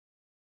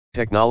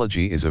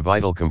Technology is a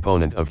vital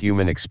component of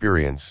human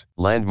experience.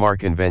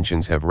 Landmark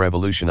inventions have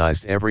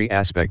revolutionized every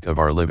aspect of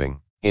our living.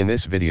 In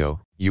this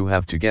video, you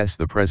have to guess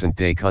the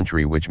present-day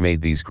country which made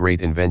these great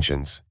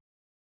inventions.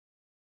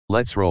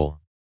 Let's roll.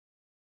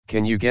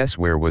 Can you guess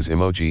where was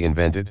emoji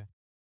invented?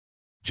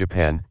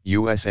 Japan,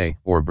 USA,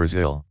 or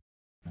Brazil?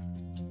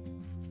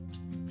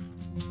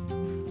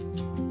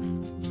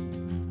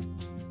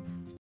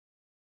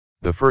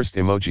 The first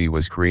emoji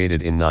was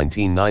created in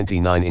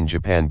 1999 in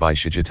Japan by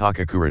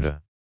Shigitaka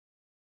Kurita.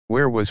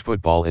 Where was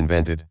football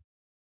invented?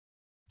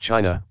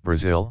 China,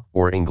 Brazil,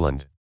 or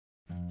England?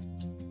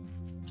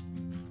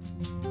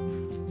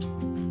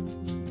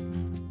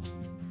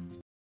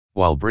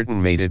 While Britain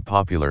made it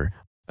popular,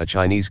 a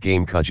Chinese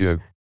game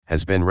Kazoo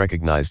has been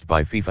recognized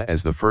by FIFA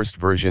as the first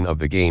version of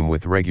the game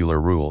with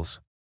regular rules.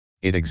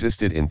 It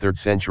existed in 3rd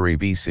century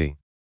BC.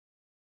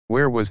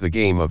 Where was the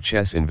game of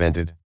chess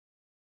invented?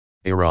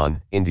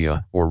 Iran,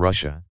 India, or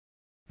Russia?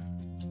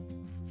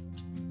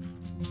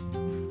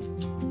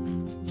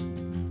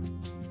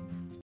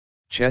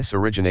 Chess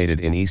originated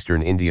in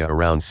eastern India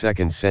around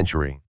 2nd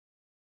century.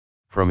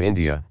 From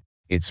India,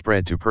 it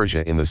spread to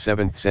Persia in the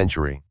 7th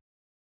century.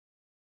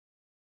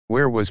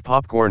 Where was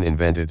popcorn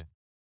invented?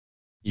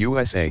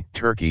 USA,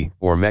 Turkey,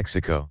 or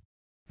Mexico?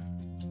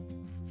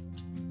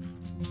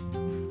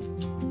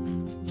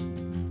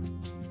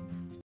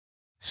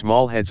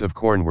 Small heads of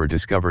corn were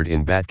discovered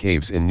in bat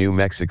caves in New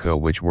Mexico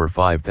which were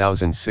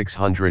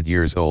 5,600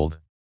 years old.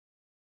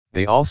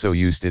 They also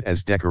used it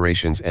as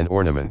decorations and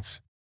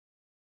ornaments.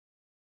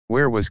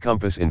 Where was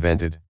compass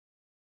invented?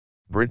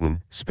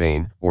 Britain,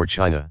 Spain, or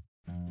China?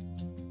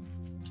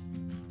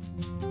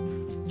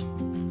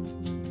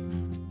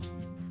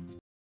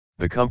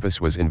 The compass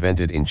was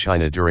invented in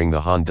China during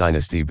the Han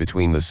Dynasty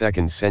between the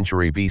 2nd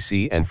century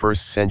BC and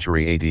 1st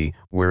century AD,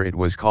 where it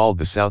was called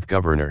the South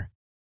Governor.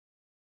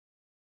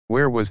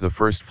 Where was the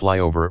first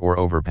flyover or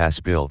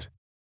overpass built?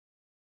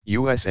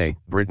 USA,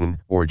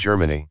 Britain, or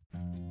Germany?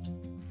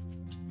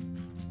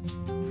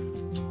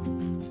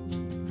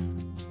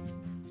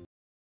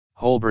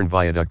 Holborn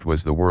Viaduct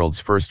was the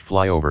world's first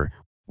flyover,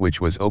 which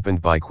was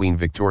opened by Queen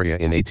Victoria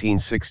in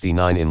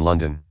 1869 in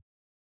London.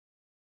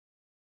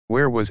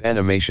 Where was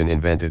animation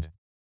invented?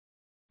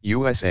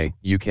 USA,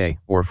 UK,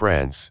 or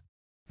France?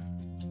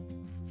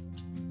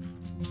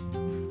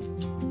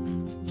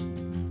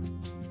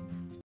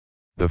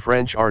 The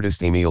French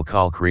artist Émile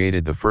Cohl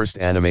created the first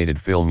animated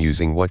film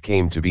using what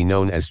came to be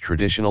known as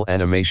traditional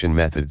animation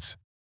methods.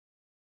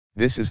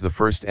 This is the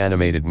first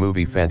animated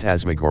movie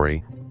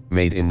Phantasmagory,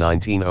 made in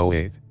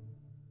 1908.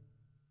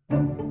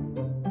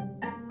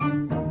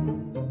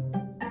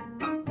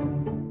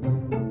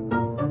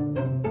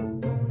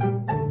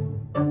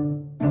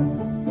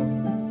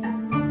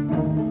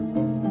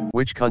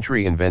 Which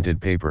country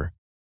invented paper?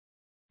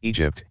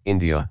 Egypt,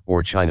 India,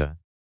 or China?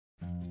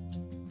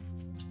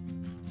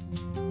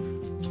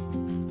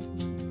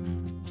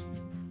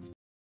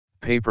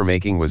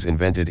 Papermaking was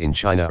invented in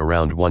China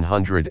around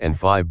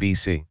 105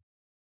 BC.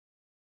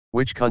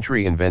 Which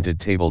country invented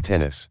table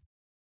tennis?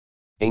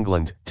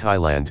 England,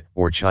 Thailand,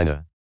 or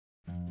China?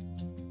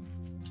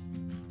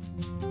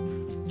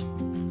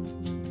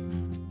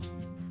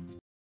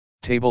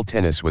 Table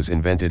tennis was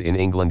invented in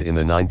England in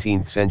the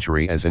 19th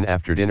century as an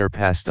after-dinner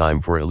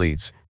pastime for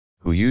elites,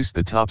 who used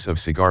the tops of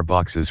cigar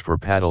boxes for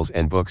paddles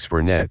and books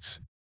for nets.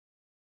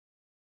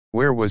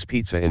 Where was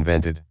pizza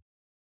invented?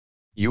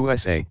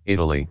 USA,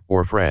 Italy,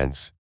 or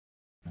France?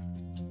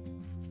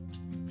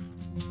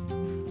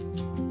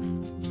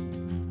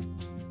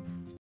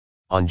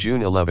 On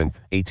June 11,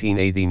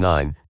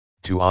 1889,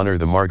 to honor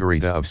the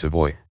Margherita of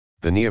Savoy,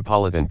 the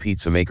Neapolitan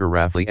pizza maker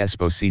Raffaele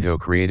Esposito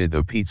created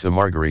the pizza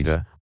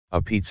margherita,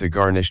 a pizza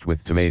garnished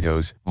with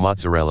tomatoes,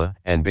 mozzarella,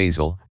 and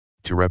basil,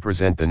 to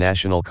represent the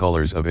national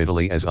colors of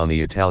Italy as on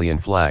the Italian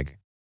flag.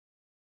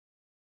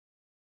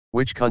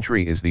 Which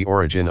country is the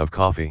origin of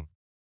coffee?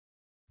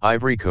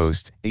 Ivory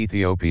Coast,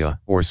 Ethiopia,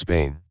 or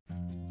Spain?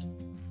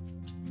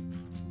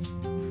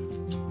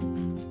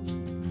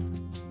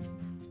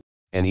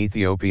 An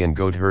Ethiopian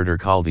goat herder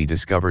Kaldi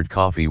discovered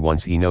coffee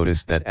once he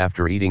noticed that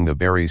after eating the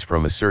berries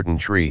from a certain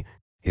tree,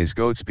 his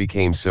goats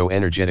became so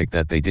energetic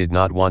that they did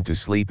not want to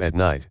sleep at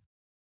night.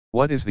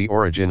 What is the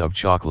origin of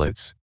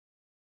chocolates?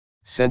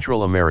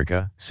 Central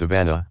America,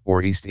 Savannah,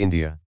 or East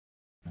India?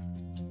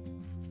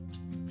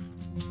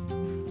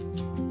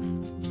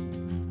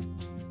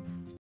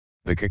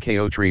 The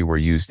cacao tree were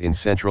used in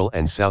Central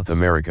and South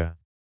America.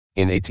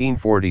 In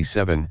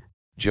 1847,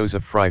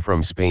 Joseph Fry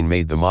from Spain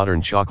made the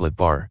modern chocolate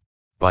bar.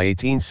 By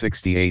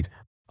 1868,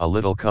 a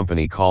little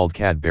company called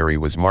Cadbury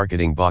was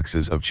marketing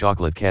boxes of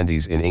chocolate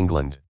candies in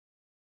England.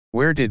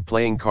 Where did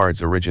playing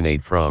cards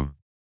originate from?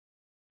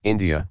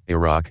 India,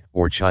 Iraq,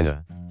 or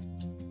China?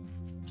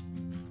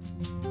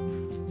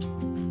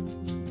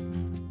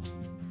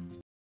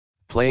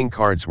 Playing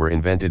cards were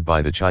invented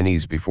by the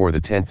Chinese before the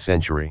 10th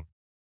century.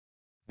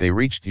 They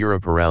reached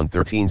Europe around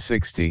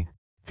 1360,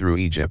 through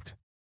Egypt.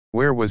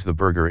 Where was the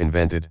burger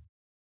invented?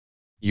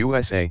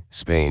 USA,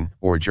 Spain,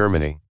 or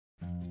Germany?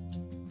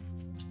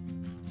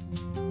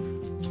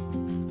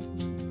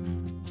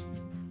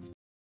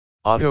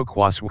 Otto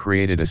Quast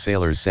created a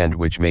sailor's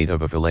sandwich made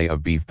of a fillet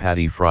of beef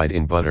patty fried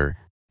in butter,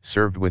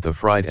 served with a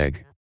fried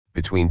egg,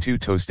 between two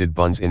toasted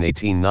buns in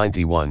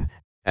 1891,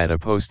 at a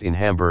post in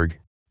Hamburg,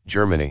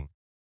 Germany.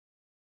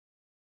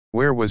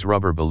 Where was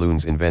rubber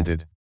balloons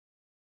invented?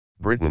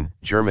 Britain,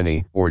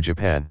 Germany, or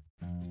Japan?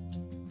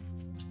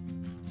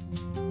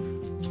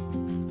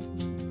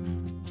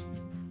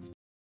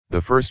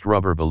 The first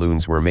rubber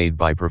balloons were made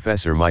by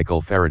Professor Michael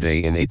Faraday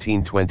in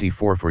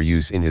 1824 for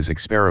use in his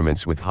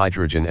experiments with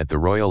hydrogen at the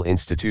Royal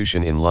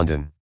Institution in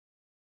London.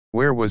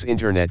 Where was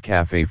Internet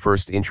Cafe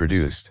first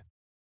introduced?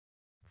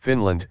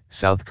 Finland,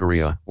 South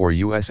Korea, or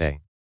USA?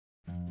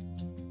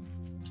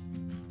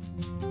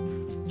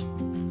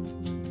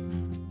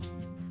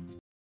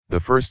 The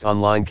first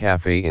online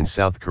cafe in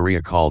South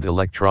Korea called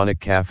Electronic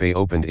Cafe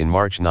opened in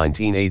March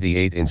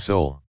 1988 in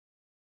Seoul.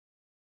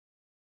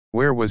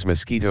 Where was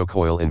mosquito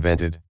coil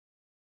invented?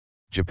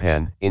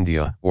 Japan,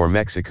 India, or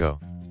Mexico?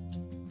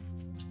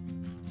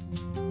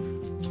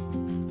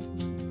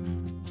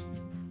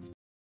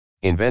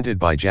 Invented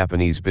by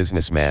Japanese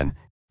businessman,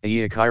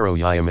 Eiichiro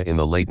Yayama in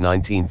the late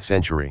 19th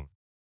century.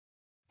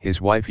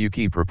 His wife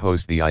Yuki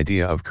proposed the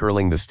idea of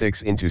curling the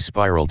sticks into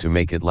spiral to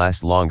make it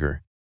last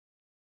longer.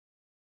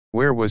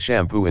 Where was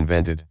shampoo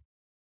invented?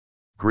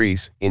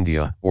 Greece,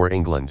 India, or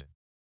England?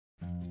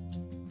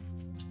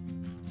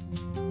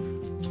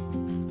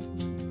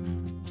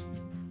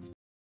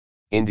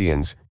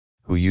 Indians,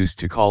 who used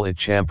to call it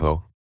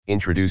champo,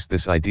 introduced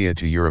this idea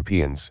to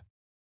Europeans.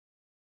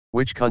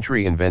 Which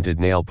country invented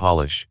nail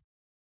polish?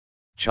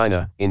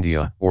 China,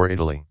 India, or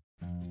Italy?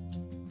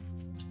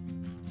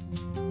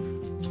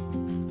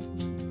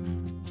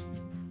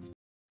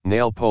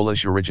 Nail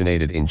polish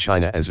originated in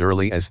China as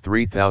early as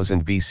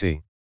 3000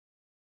 BC.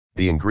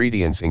 The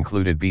ingredients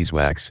included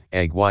beeswax,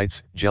 egg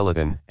whites,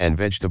 gelatin, and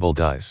vegetable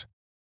dyes.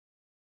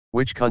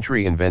 Which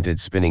country invented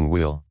spinning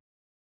wheel?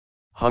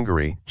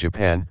 Hungary,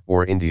 Japan,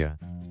 or India?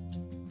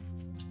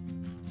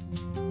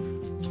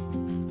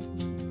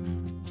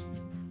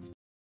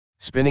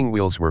 Spinning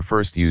wheels were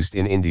first used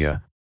in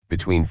India,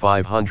 between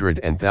 500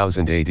 and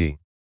 1000 AD.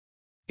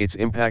 Its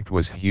impact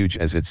was huge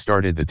as it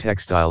started the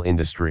textile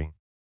industry.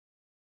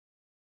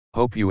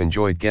 Hope you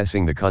enjoyed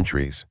guessing the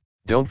countries.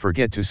 Don't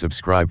forget to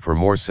subscribe for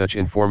more such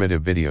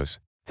informative videos.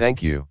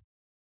 Thank you.